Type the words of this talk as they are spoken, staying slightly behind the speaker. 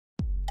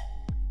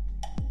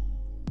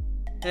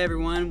Hey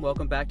everyone,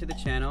 welcome back to the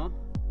channel,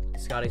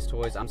 Scotty's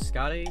Toys. I'm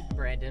Scotty.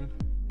 Brandon.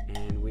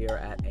 And we are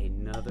at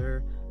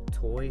another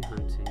toy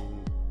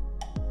hunting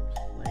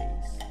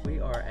place. We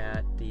are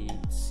at the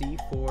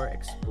C4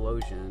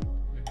 Explosion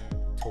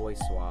toy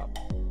swap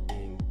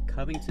in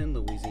Covington,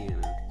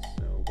 Louisiana.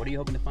 So what are you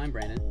hoping to find,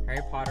 Brandon?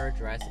 Harry Potter,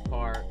 Jurassic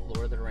Park,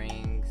 Lord of the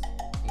Rings,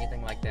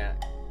 anything like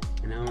that.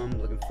 And now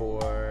I'm looking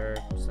for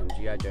some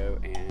G.I. Joe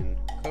and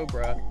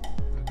Cobra.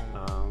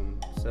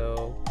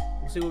 So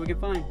we'll see what we can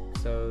find.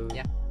 So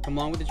yeah, come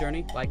along with the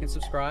journey, like and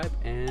subscribe,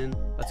 and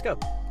let's go.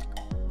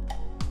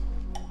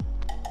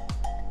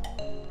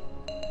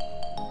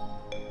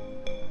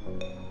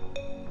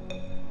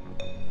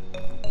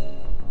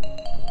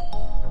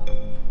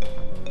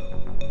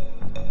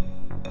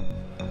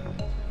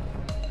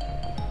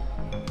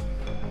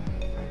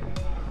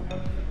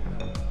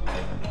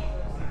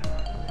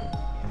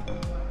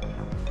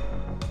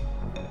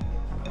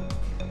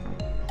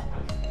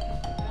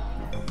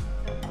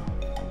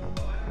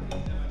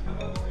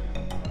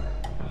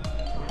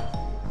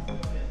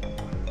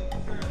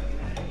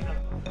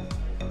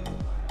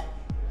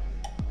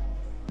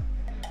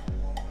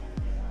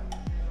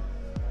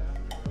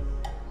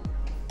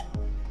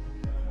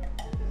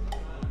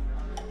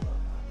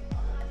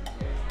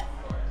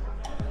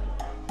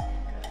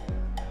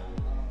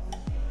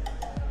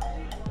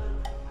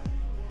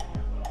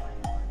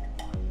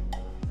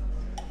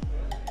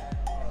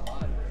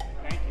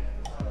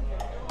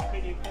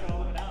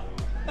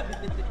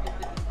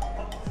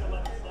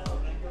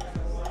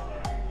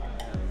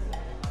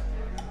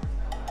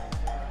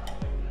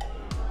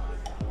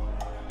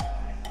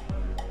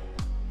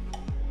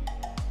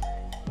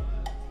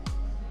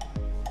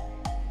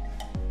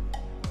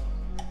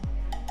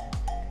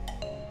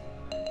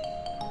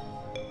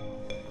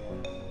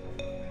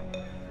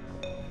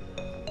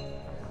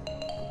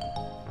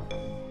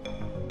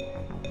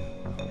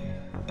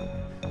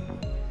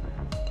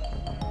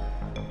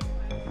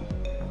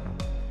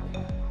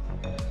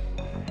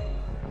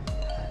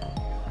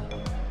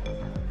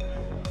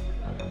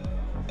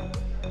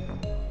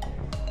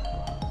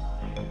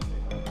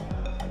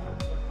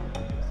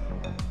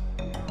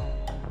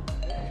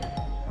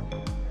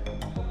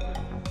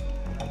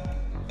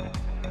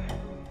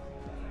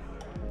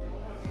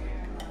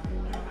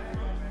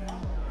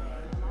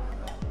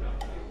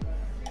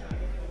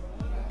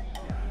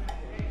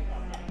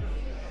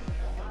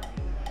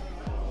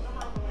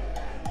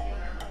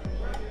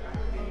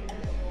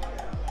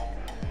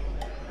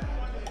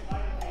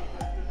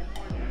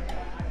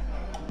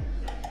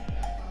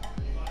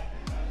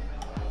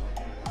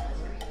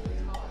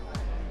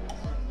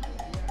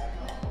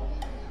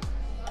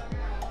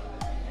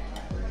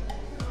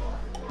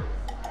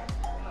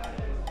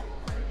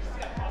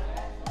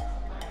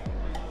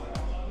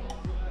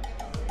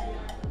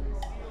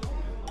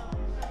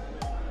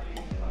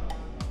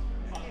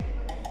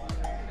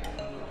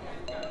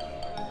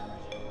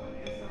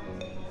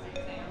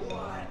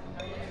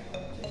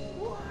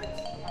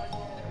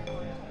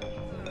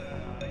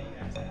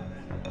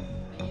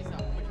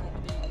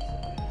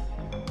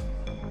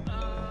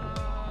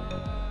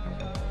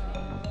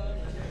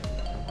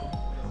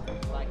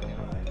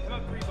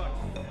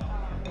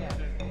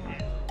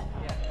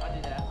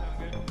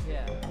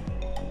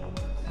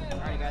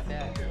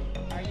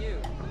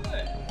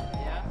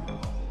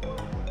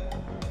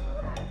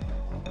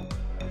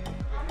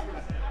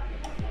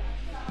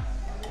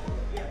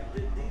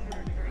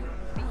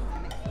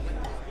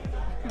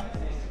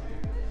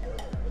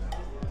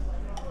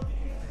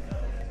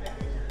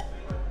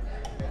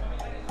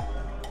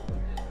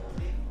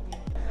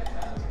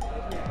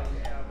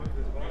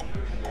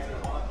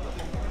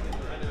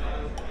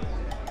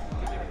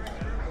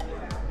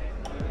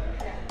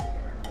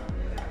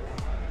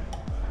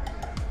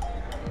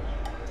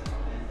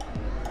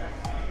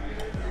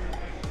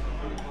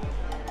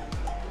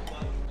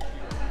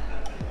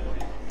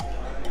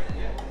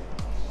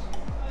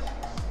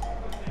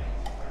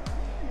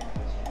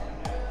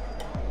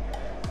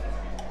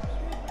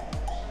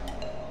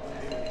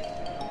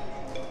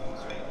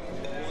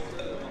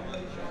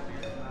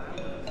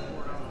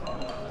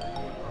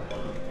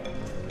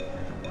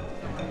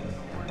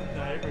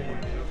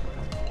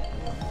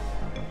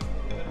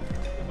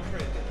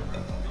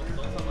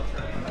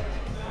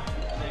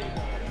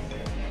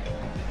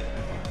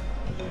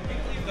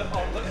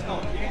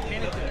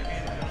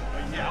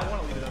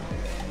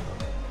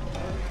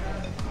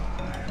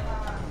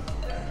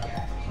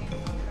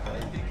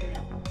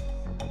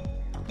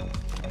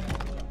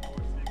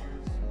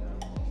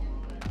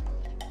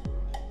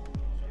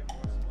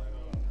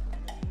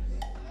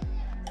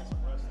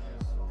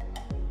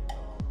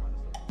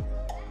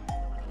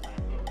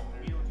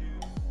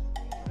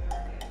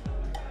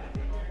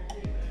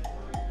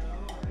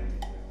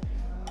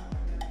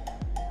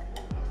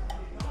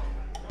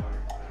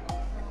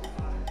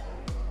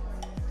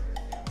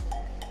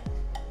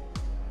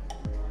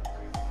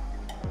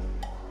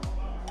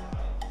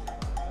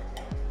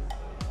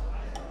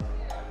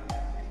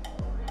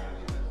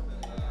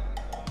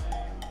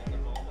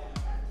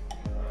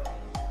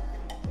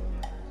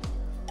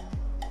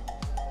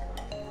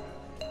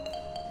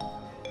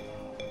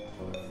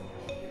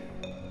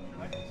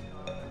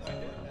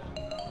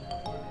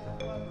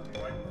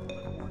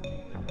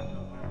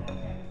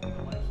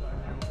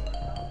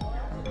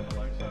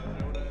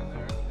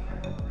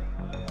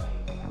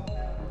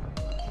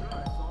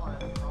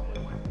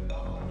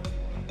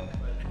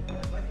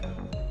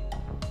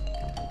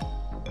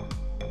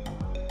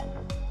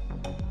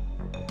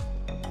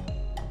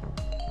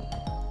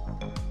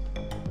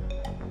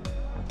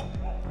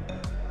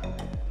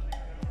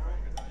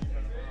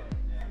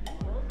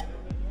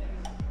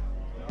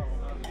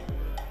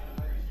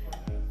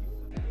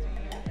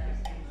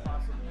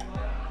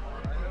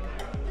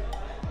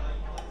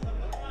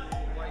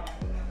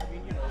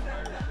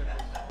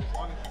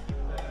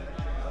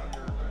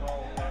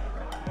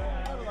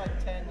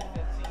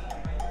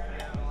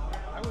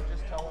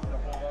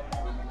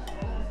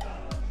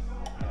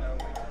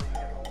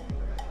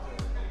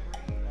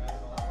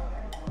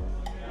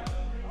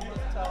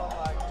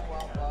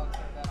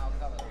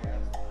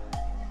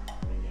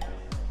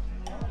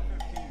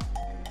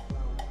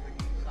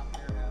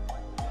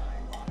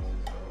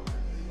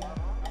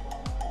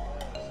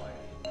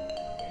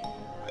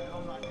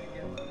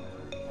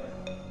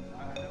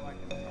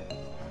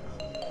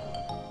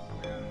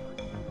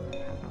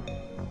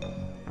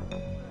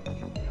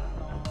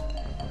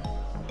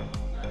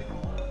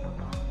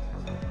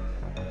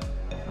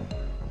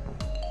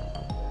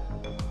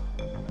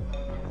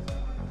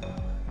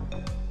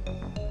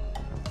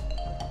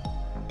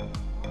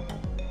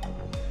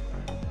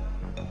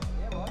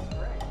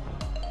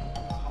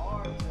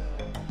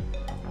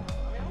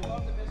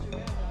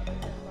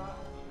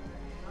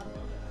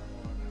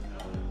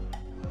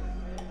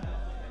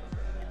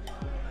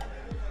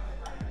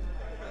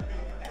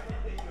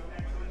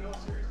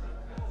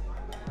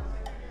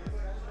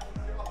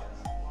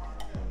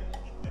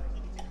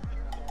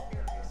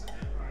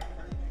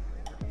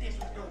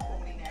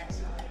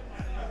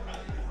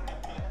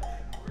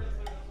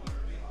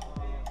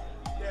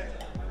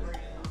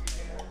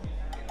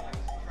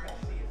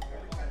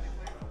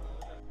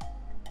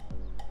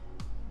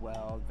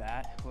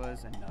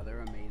 was another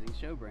amazing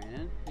show,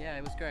 Brandon. Yeah,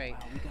 it was great.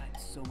 Wow, we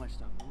got so much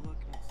stuff. Look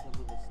at some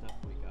of the stuff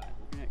we got.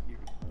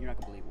 You're not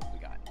gonna believe what we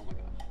got. Oh my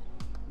gosh.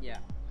 Yeah.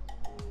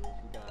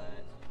 We got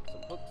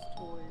some Hooks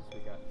toys. We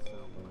got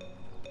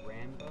some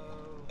Rambo.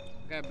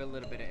 We got a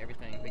little bit of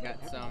everything. We got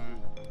some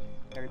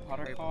Harry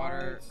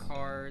Potter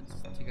cards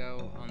to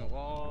go on the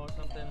wall or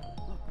something.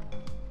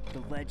 The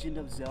Legend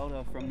of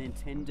Zelda from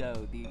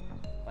Nintendo, the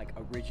like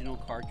original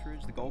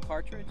cartridge, the gold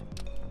cartridge.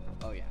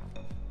 Oh yeah.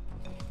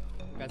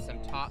 We got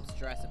some Topps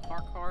Jurassic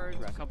Park cards,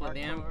 a couple of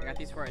them. I got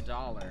these for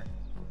 $1.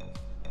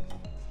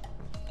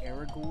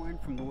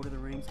 Aragorn from Lord of the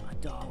Rings,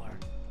 $1.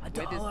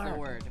 With his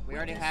sword. We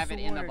already have it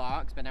in the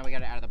box, but now we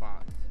got it out of the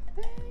box.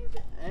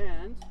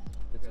 And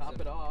to top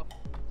it off,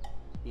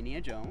 Indiana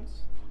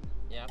Jones.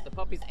 Yeah, the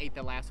puppies ate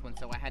the last one,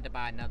 so I had to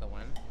buy another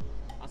one.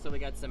 Also, we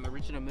got some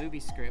original movie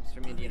scripts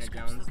from Indiana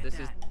Jones. This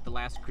is The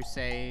Last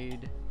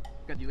Crusade.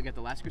 You got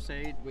The Last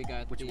Crusade. We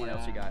got which one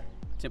else you got?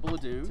 Temple of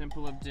Doom.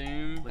 Temple of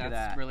Doom. Look at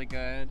That's that. really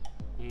good.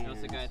 And We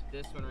also got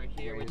this one right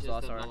here, which is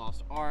Lost the Ark.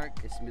 Lost Ark.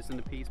 It's missing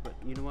the piece, but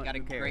you know what? Got a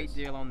Who cares? great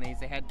deal on these.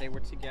 They were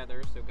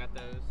together, so got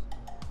those.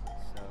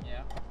 So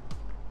Yeah.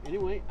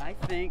 anyway, I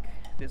think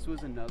this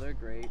was another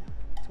great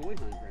toy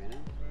hunt,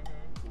 Brandon.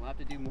 We'll have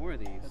to do more of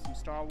these. Got some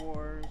Star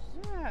Wars.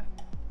 Yeah.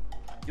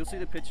 You'll see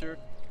the picture.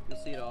 You'll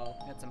see it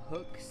all. Got some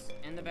hooks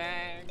in the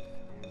bag.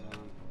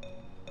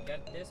 And,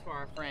 Got this for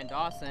our friend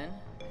Dawson.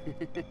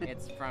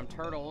 It's from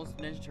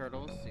Ninja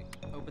Turtles. It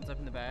opens up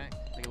in the back.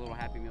 like a little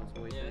Happy Meal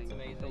toy Yeah, thing. it's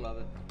amazing. I love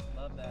it.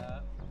 Love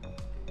that.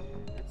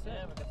 And that's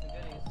Yeah, it. we got some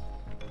goodies.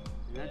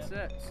 And that's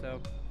it.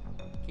 So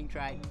King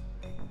Triton.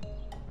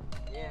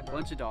 Yeah, a bro.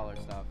 bunch of dollar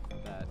stuff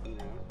that, you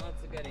know.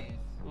 Lots of goodies.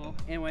 Well,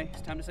 anyway,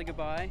 it's time to say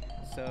goodbye.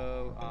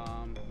 So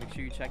make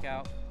sure you check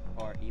out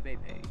our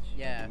eBay page.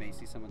 Yeah. You may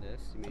see some of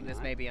this. You may This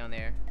not. may be on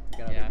there.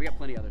 We got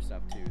plenty of other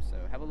stuff too. So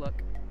have a look.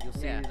 You'll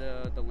see Yeah.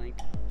 the link.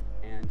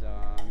 And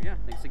yeah,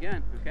 thanks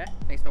again. Okay.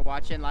 Thanks for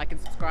watching. Like and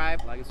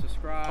subscribe. Like and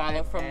subscribe.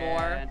 Follow for more.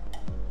 And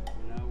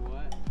you know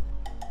what?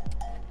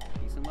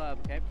 Peace and love.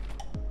 Okay.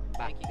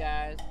 Bye. Thank you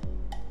guys.